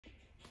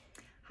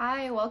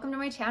Hi, welcome to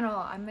my channel.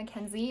 I'm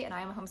Mackenzie and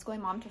I'm a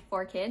homeschooling mom to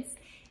 4 kids.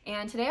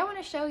 And today I want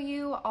to show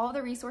you all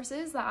the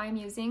resources that I'm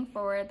using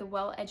for the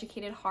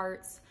Well-Educated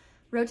Hearts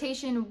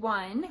Rotation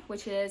 1,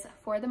 which is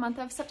for the month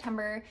of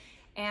September.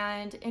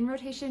 And in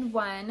Rotation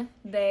 1,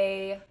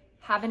 they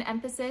have an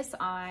emphasis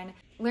on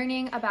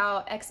learning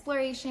about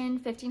exploration,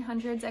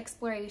 1500s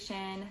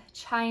exploration,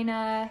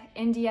 China,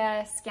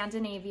 India,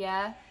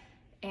 Scandinavia,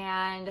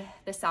 and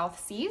the South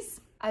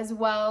Seas, as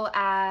well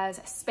as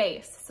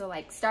space, so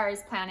like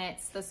stars,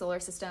 planets, the solar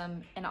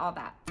system, and all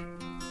that.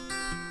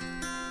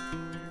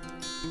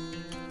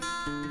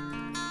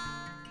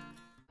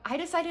 I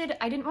decided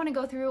I didn't want to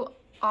go through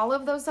all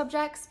of those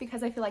subjects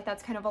because I feel like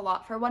that's kind of a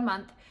lot for 1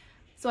 month.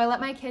 So I let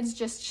my kids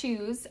just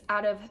choose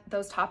out of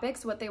those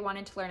topics what they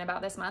wanted to learn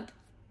about this month.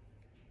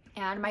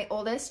 And my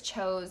oldest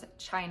chose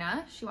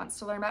China. She wants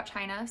to learn about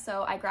China.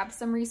 So I grabbed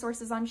some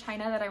resources on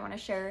China that I want to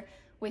share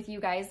with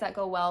you guys that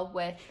go well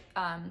with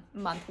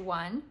month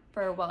 1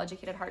 for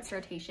Well-Educated Hearts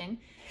Rotation.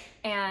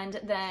 And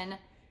then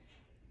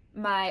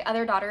my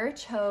other daughter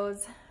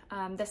chose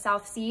the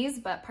South Seas,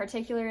 but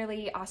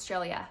particularly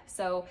Australia.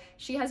 So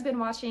she has been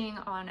watching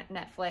on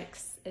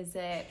Netflix, is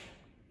it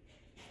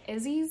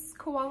Izzy's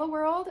Koala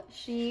World?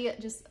 She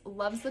just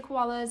loves the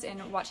koalas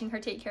and watching her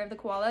take care of the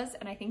koalas,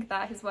 and I think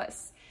that is what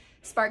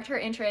sparked her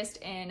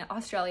interest in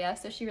Australia.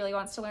 So she really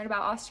wants to learn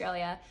about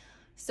Australia.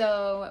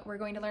 So we're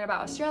going to learn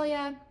about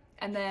Australia.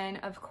 And then,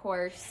 of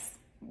course,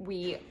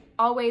 we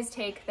always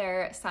take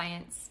their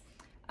science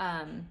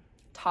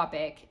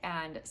topic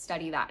and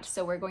study that.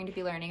 So we're going to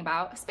be learning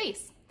about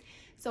space.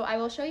 So I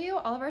will show you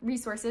all of our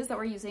resources that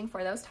we're using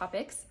for those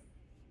topics.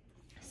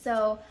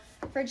 So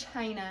for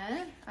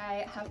China,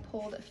 I have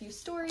pulled a few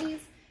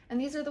stories,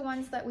 and these are the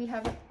ones that we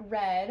have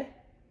read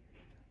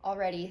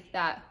already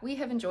that we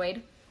have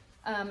enjoyed.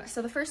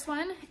 So the first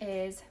one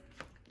is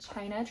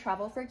China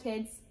Travel for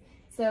Kids.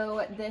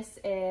 So this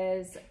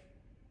is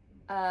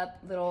a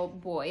little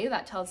boy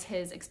that tells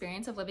his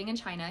experience of living in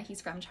China. He's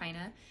from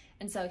China.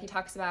 And so he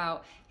talks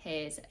about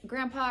his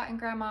grandpa and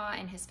grandma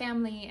and his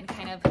family and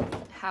kind of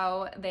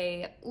how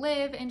they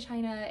live in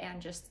China and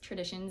just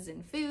traditions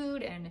and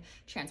food and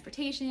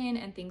transportation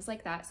and things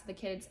like that. So the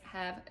kids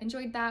have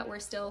enjoyed that. We're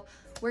still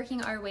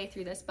working our way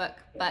through this book,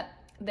 but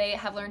they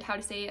have learned how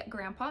to say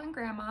grandpa and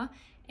grandma,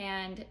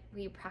 and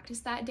we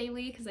practice that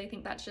daily because I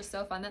think that's just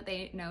so fun that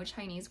they know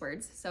Chinese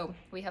words. So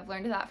we have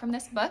learned that from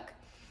this book.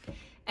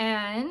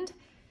 And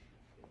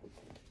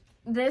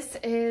this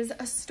is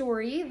a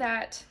story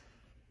that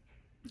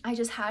I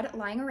just had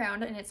lying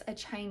around, and it's a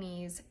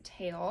Chinese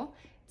tale.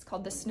 It's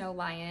called The Snow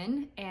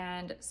Lion,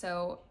 and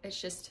so it's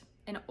just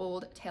an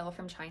old tale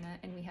from China,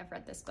 and we have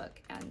read this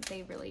book and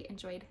they really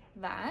enjoyed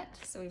that.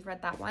 So we've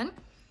read that one.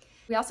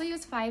 We also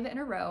use 5 in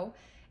a row,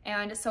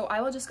 and so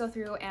I will just go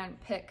through and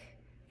pick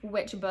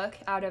which book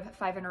out of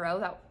 5 in a row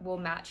that will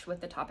match with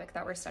the topic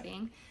that we're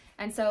studying.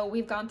 And so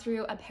we've gone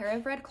through A Pair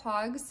of Red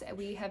Clogs.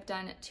 We have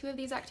done 2 of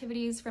these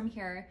activities from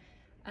here.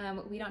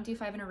 We don't do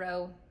 5 in a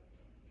row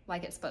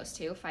like it's supposed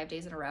to, 5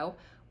 days in a row.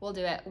 We'll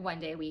do it 1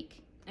 day a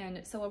week.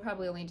 And so we'll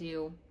probably only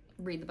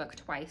read the book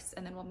twice,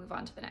 and then we'll move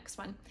on to the next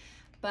one.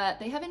 But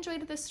they have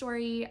enjoyed this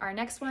story. Our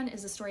next one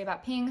is a story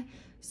about Ping.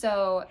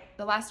 So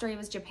the last story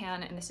was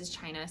Japan, and this is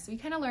China. So we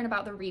kind of learn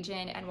about the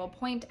region, and we'll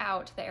point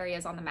out the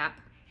areas on the map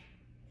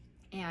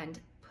and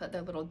put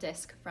the little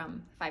disc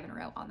from 5 in a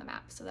row on the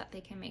map so that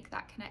they can make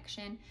that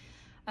connection.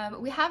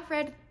 We have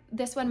read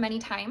this one many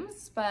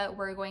times, but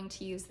we're going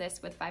to use this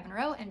with 5 in a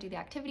row and do the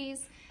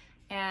activities.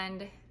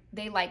 And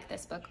they like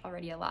this book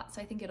already a lot,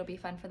 so I think it'll be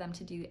fun for them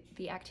to do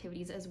the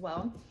activities as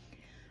well.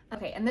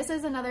 Okay, and this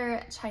is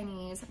another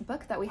Chinese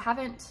book that we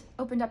haven't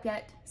opened up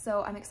yet,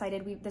 so I'm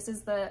excited. This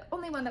is the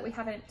only one that we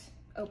haven't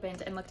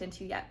opened and looked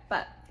into yet,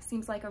 but it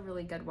seems like a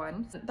really good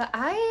one. But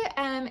I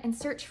am in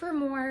search for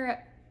more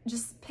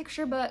just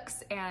picture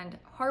books and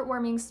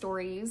heartwarming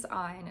stories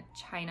on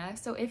China.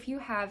 So if you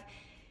have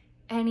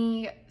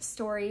any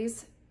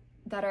stories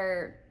that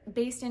are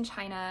based in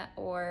China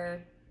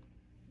or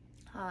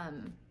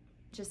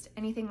just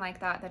anything like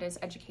that that is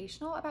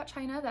educational about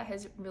China that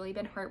has really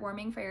been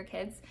heartwarming for your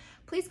kids,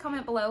 please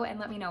comment below and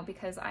let me know,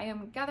 because I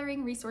am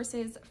gathering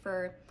resources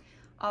for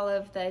all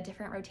of the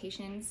different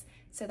rotations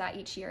so that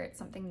each year it's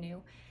something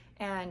new.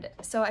 And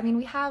so, I mean,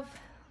 we have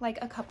like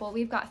a couple,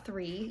 we've got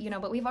 3, you know,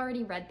 but we've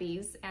already read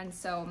these. And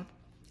so,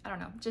 I don't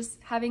know, just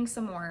having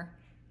some more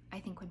I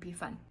think would be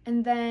fun.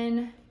 And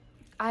then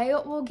I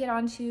will get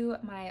onto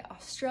my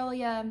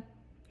Australia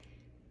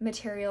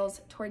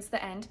materials towards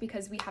the end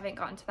because we haven't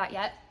gotten to that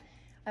yet.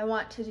 I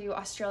want to do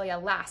Australia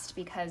last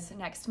because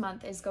next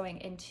month is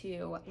going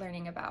into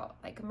learning about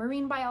like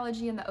marine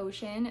biology in the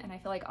ocean, and I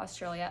feel like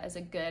Australia is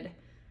a good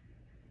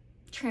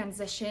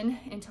transition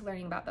into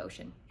learning about the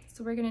ocean.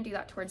 So we're gonna do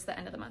that towards the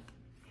end of the month.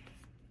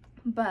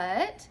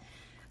 But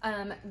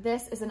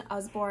this is an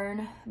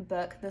Osborne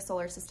book, The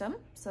Solar System.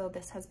 So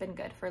this has been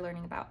good for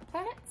learning about the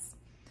planets.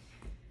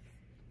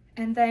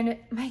 And then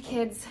my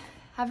kids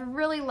have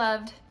really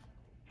loved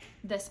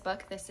this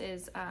book. This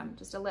is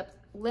just a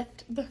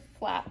lift the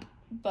flap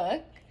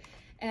book,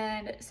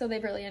 and so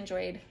they've really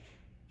enjoyed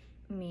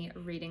me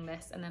reading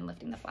this and then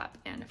lifting the flap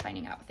and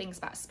finding out things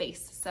about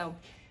space. So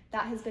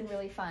that has been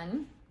really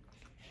fun.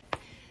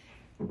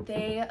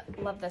 They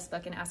love this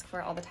book and ask for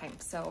it all the time.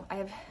 So I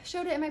have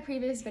showed it in my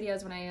previous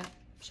videos when I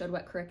showed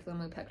what curriculum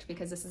we picked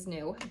because this is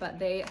new, but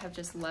they have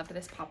just loved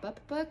this pop-up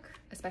book,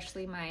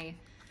 especially my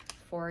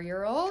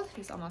 4-year-old,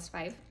 who's almost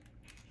 5.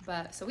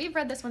 So we've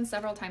read this one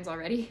several times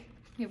already.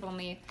 We're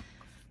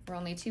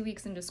only 2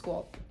 weeks into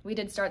school. We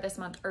did start this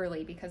month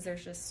early because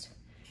there's just,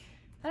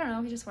 I don't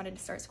know, we just wanted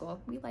to start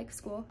school. We like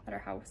school at our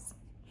house.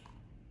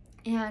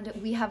 And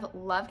we have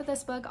loved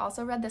this book,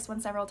 also read this one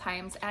several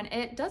times, and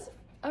it does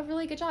a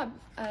really good job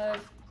of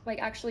like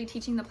actually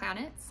teaching the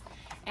planets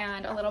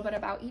and a little bit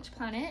about each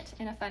planet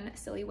in a fun,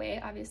 silly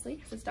way, obviously,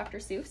 because it's Dr.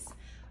 Seuss,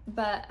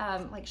 but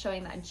like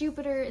showing that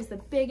Jupiter is the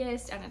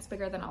biggest and it's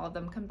bigger than all of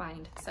them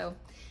combined. So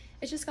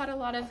it's just got a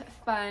lot of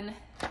fun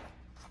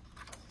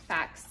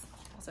facts.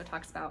 Also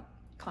talks about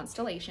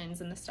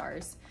constellations and the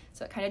stars.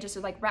 So it kind of just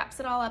like wraps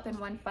it all up in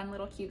one fun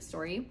little cute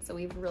story. So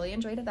we've really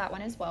enjoyed that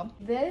one as well.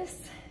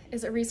 This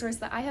is a resource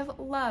that I have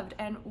loved,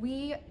 and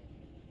we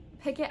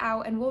pick it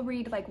out and we'll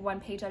read like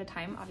 1 page at a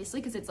time, obviously,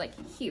 because it's like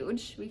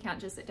huge. We can't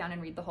just sit down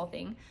and read the whole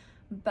thing,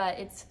 but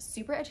it's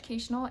super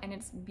educational and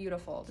it's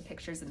beautiful. The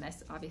pictures in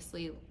this,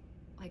 obviously,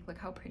 like look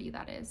how pretty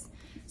that is.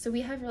 So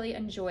we have really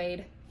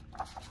enjoyed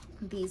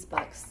these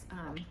books.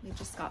 We've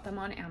just got them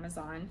on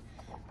Amazon.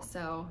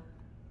 So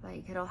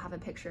like it'll have a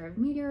picture of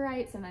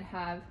meteorites and then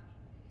have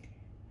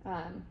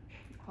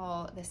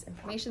all this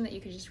information that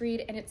you could just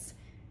read, and it's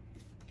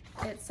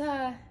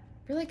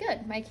really good.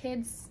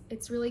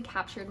 It's really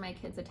captured my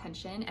kids'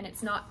 attention, and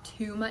it's not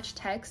too much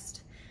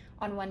text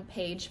on 1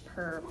 page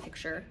per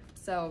picture.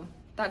 So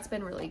that's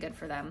been really good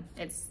for them.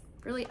 It's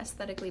really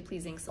aesthetically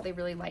pleasing, so they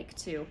really like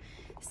to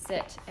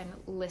sit and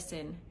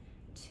listen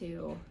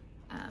to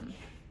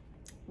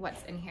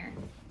what's in here.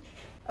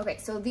 Okay,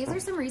 so these are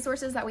some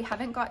resources that we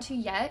haven't got to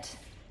yet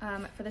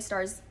for the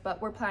stars,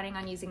 but we're planning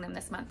on using them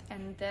this month.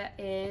 And that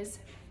is,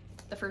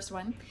 the first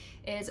one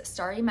is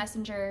Starry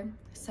Messenger.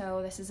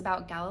 So this is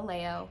about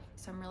Galileo.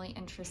 So I'm really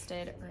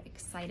interested or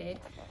excited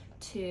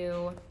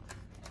to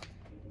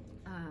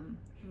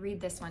read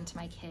this one to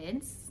my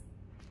kids,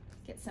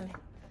 get some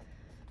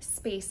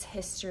space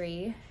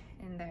history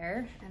in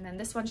there. And then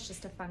this one's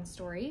just a fun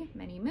story,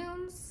 Many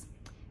Moons.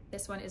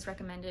 This one is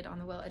recommended on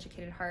the Well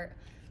Educated Heart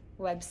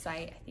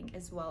website, I think,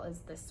 as well as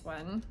this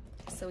one.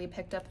 So we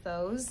picked up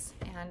those,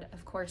 and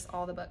of course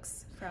all the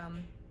books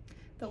from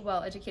the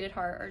Well Educated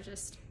Heart are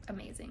just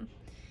amazing.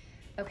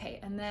 Okay,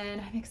 and then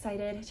I'm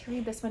excited to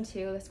read this one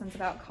too. This one's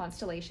about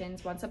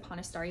constellations, Once Upon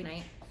a Starry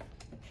Night.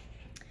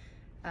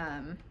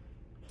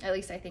 At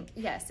least I think,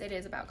 yes, it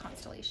is about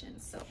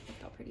constellations. So look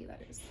how pretty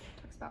that is.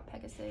 It talks about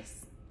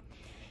Pegasus.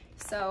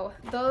 So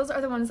those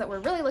are the ones that we're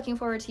really looking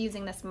forward to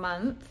using this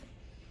month.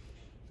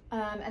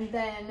 And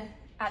then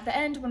at the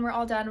end, when we're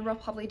all done, we'll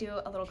probably do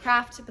a little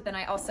craft, but then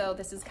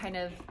this is kind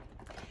of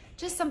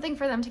just something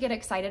for them to get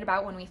excited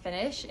about when we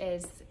finish,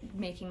 is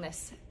making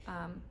this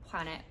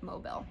planet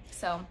mobile.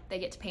 So they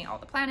get to paint all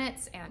the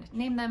planets and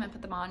name them and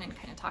put them on and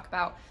kind of talk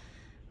about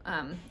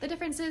the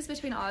differences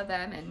between all of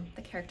them and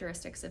the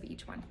characteristics of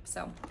each one.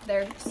 So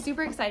they're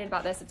super excited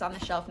about this. It's on the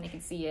shelf and they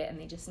can see it, and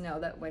they just know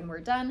that when we're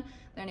done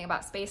learning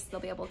about space, they'll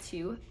be able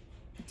to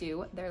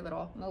do their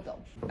little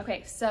mobile.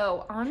 Okay,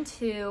 so on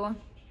to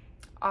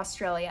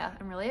Australia.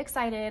 I'm really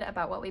excited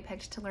about what we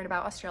picked to learn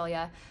about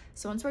Australia.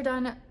 So once we're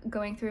done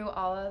going through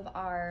all of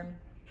our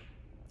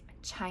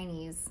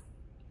Chinese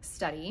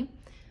study,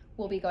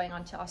 we'll be going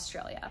on to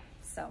Australia.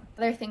 So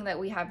the other thing that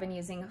we have been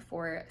using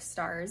for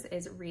stars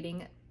is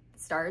reading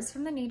stars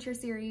from the nature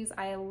series.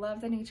 I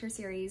love the nature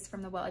series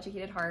from the Well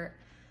Educated Heart.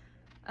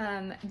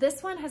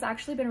 This one has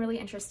actually been really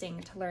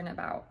interesting to learn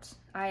about.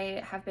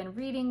 I have been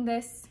reading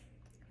this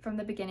from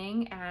the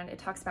beginning, and it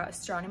talks about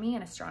astronomy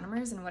and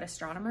astronomers and what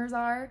astronomers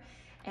are.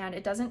 And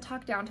it doesn't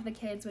talk down to the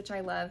kids, which I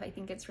love. I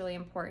think it's really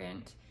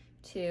important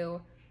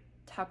to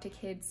talk to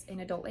kids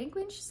in adult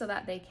language so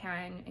that they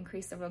can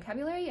increase their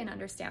vocabulary and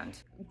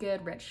understand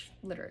good, rich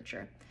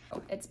literature.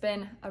 It's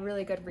been a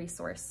really good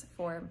resource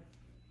for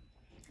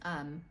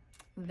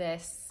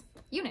this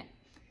unit.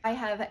 I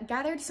have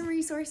gathered some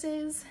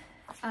resources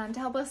to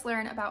help us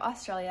learn about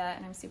Australia,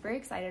 and I'm super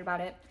excited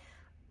about it.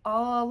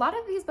 A lot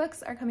of these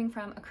books are coming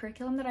from a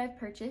curriculum that I've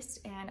purchased,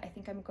 and I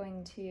think I'm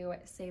going to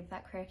save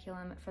that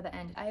curriculum for the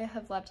end. I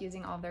have loved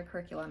using all of their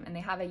curriculum, and they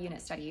have a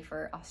unit study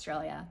for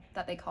Australia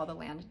that they call The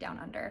Land Down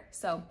Under.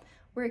 So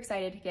we're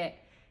excited to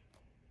get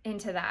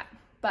into that.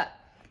 But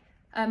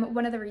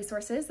one of the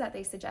resources that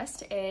they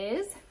suggest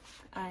is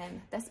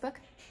this book,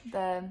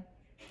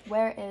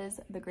 Where is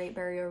the Great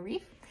Barrier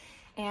Reef?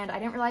 And I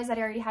didn't realize that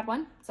I already had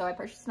one, so I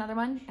purchased another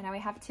one, and now I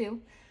have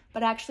 2.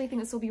 But I actually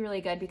think this will be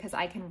really good because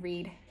I can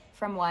read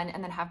from one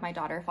and then have my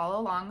daughter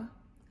follow along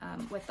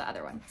with the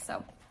other one.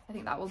 So I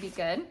think that will be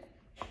good.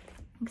 I'm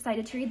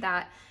excited to read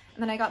that.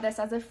 And then I got this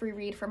as a free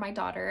read for my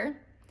daughter.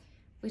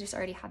 We just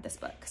already had this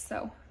book,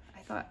 so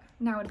I thought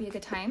now would be a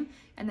good time.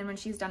 And then when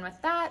she's done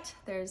with that,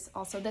 there's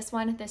also this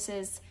one. This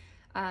is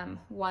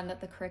one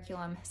that the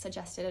curriculum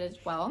suggested as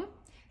well.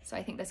 So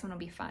I think this one will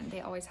be fun.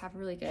 They always have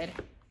really good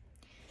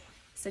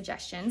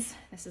suggestions.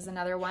 This is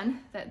another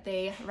one that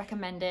they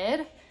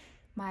recommended.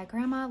 My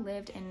grandma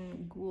lived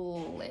in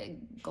Goulig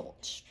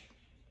Gulch.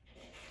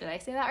 Did I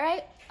say that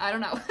right? I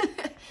don't know.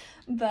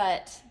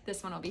 But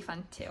this one will be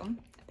fun too.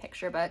 A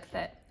picture book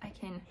that I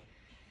can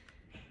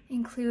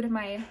include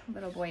my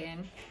little boy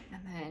in.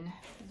 And then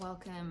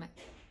Welcome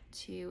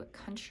to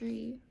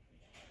Country,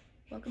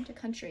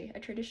 a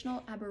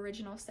traditional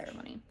Aboriginal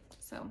ceremony.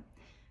 So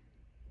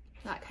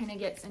that kind of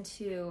gets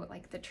into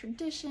like the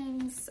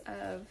traditions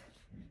of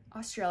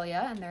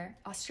Australia and their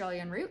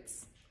Australian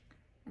roots.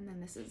 And then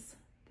this is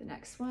the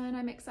next one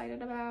I'm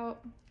excited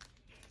about,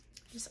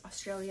 just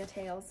Australia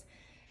Tales,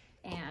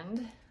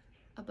 and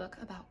a book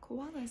about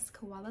koalas,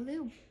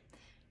 Koalaloo.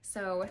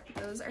 So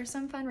those are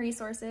some fun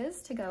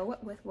resources to go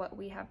with what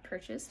we have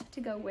purchased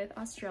to go with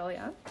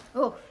Australia.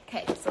 Oh,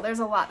 okay, so there's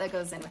a lot that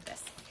goes in with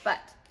this. But,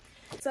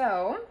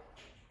 so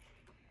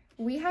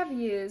we have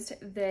used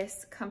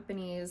this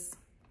company's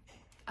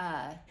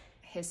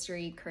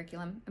history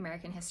curriculum,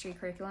 American history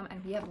curriculum,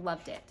 and we have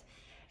loved it.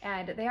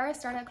 And they are a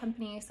startup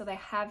company, so they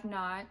have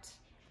not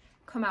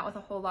come out with a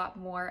whole lot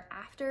more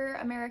after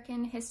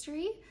American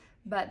history,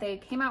 but they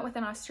came out with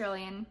an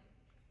Australian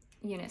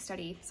unit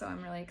study, so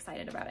I'm really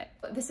excited about it.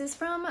 This is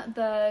from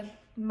the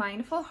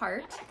Mindful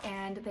Heart,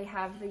 and they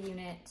have the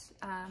unit,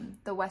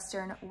 the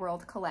Western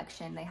World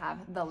Collection. They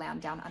have The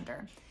Land Down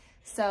Under.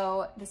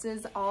 So this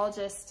is all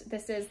just,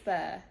 this is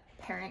the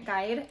parent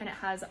guide, and it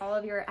has all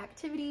of your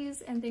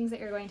activities and things that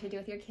you're going to do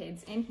with your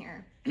kids in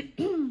here.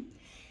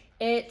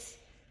 It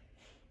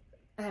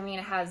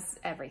has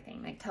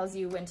everything. It tells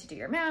you when to do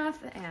your math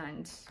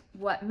and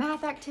what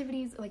math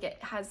activities, like it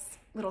has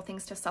little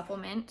things to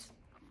supplement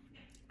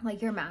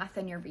like your math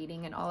and your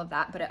reading and all of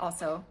that, but it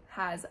also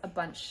has a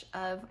bunch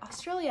of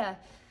Australia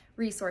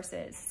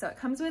resources. So it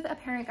comes with a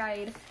parent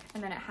guide,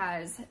 and then it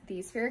has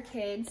these for your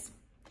kids.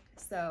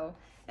 So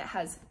it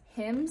has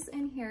hymns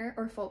in here,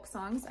 or folk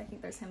songs. I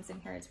think there's hymns in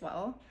here as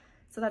well.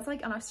 So that's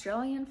like an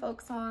Australian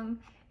folk song.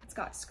 It's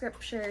got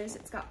scriptures,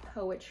 it's got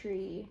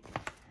poetry.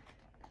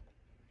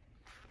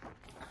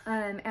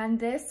 And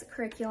this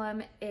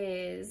curriculum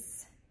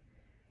is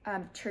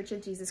Church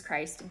of Jesus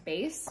Christ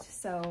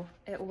based, so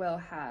it will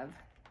have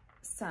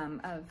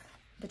some of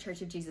the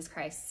Church of Jesus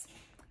Christ's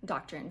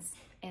doctrines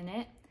in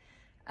it.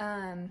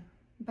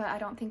 But I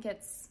don't think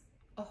it's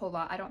a whole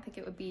lot. I don't think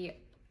it would be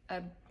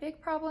a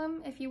big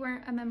problem if you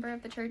weren't a member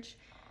of the church.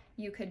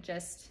 You could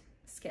just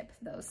skip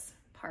those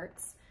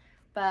parts.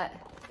 But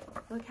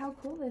look how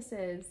cool this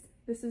is.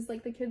 This is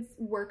like the kids'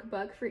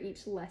 workbook for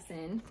each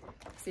lesson.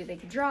 So they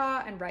can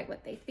draw and write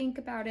what they think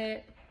about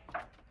it.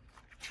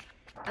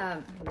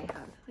 And they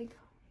have like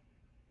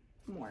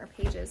more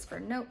pages for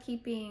note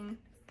keeping.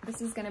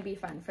 This is gonna be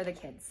fun for the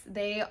kids.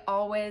 They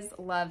always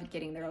love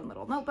getting their own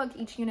little notebook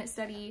each unit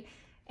study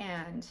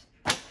and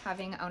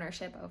having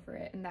ownership over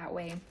it in that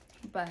way.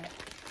 But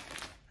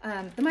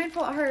the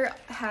Mindful Heart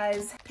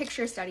has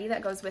picture study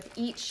that goes with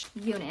each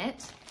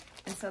unit.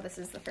 And so this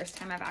is the first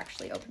time I've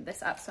actually opened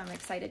this up. So I'm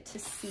excited to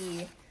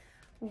see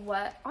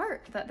what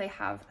art that they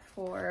have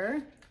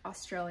for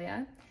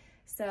Australia.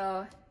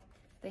 So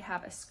they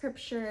have a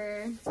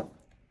scripture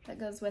that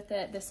goes with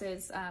it. This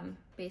is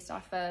based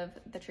off of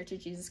the Church of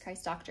Jesus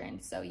Christ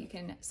doctrine. So you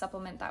can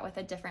supplement that with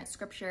a different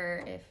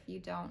scripture if you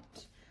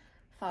don't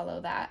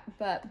follow that.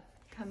 But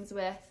it comes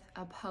with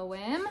a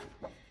poem.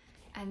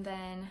 And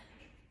then,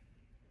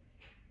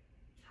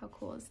 how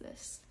cool is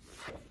this?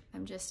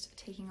 I'm just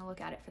taking a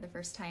look at it for the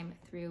first time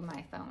through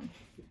my phone.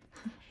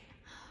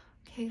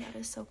 Okay, that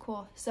is so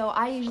cool. So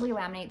I usually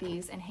laminate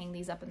these and hang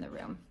these up in the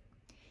room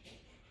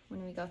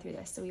when we go through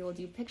this. So we will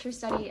do picture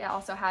study. It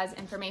also has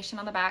information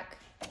on the back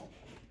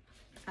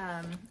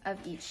of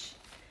each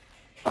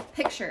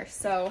picture.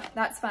 So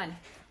that's fun.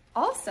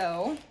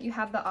 Also, you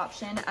have the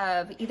option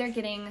of either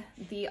getting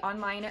the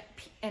online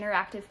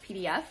interactive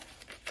PDF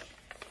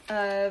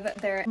of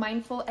their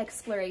Mindful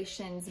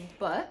Explorations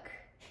book.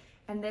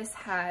 And this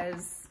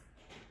has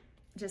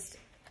just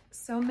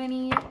so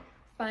many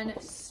fun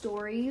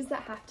stories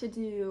that have to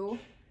do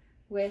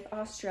with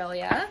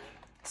Australia.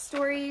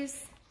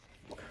 Stories,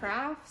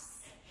 crafts.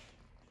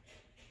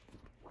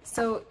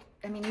 So,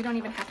 I mean, you don't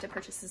even have to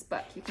purchase this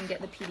book. You can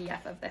get the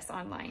PDF of this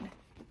online.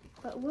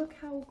 But look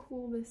how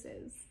cool this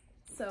is.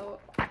 So,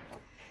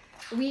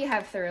 we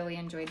have thoroughly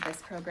enjoyed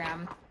this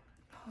program.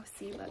 Oh,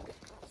 see, look.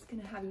 It's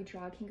gonna have you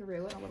draw a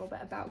kangaroo and a little bit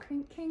about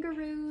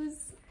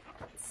kangaroos.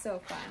 It's so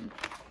fun.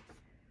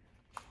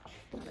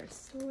 Another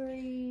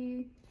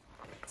story.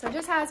 So it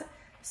just has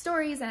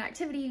stories and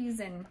activities,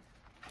 and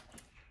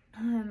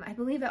I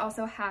believe it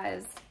also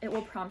has, it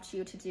will prompt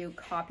you to do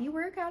copy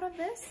work out of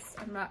this.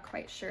 I'm not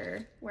quite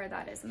sure where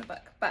that is in the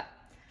book, but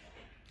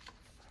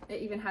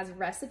it even has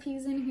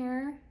recipes in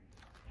here.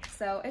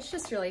 So it's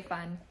just really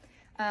fun.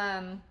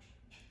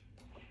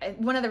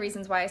 One of the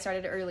reasons why I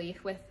started early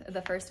with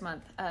the first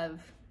month of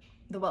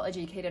the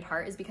Well-Educated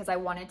Heart is because I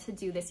wanted to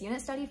do this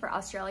unit study for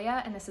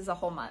Australia, and this is a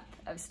whole month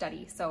of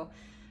study. So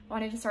I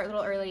wanted to start a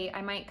little early.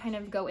 I might kind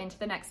of go into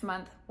the next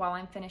month while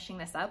I'm finishing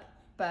this up,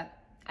 but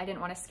I didn't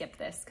want to skip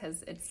this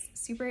because it's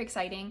super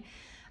exciting.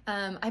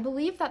 I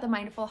believe that the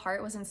Mindful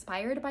Heart was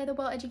inspired by the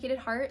Well-Educated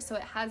Heart, so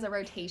it has a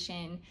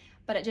rotation,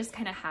 but it just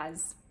kind of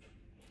has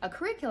a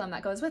curriculum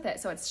that goes with it,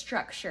 so it's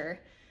structure.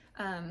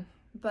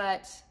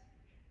 But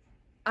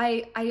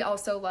I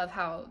also love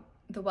how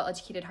the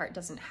Well-Educated Heart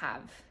doesn't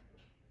have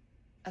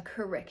a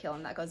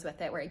curriculum that goes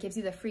with it, where it gives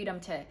you the freedom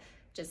to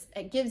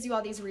it gives you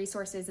all these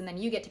resources, and then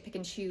you get to pick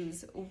and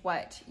choose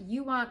what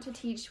you want to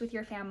teach with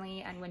your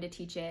family and when to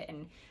teach it.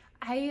 And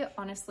I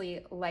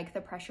honestly like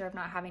the pressure of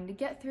not having to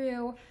get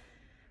through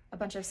a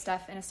bunch of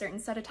stuff in a certain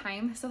set of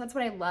time. So that's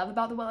what I love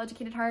about the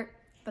Well-Educated Heart.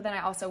 But then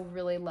I also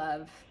really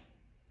love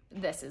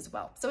this as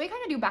well. So we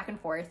kind of do back and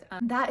forth.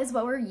 That is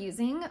what we're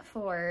using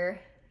for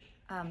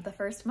the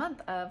first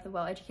month of the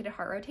Well-Educated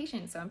Heart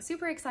rotation. So I'm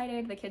super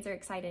excited. The kids are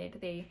excited.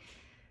 They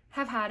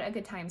have had a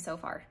good time so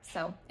far.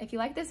 So if you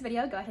like this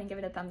video, go ahead and give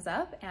it a thumbs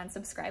up and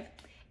subscribe,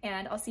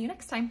 and I'll see you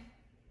next time.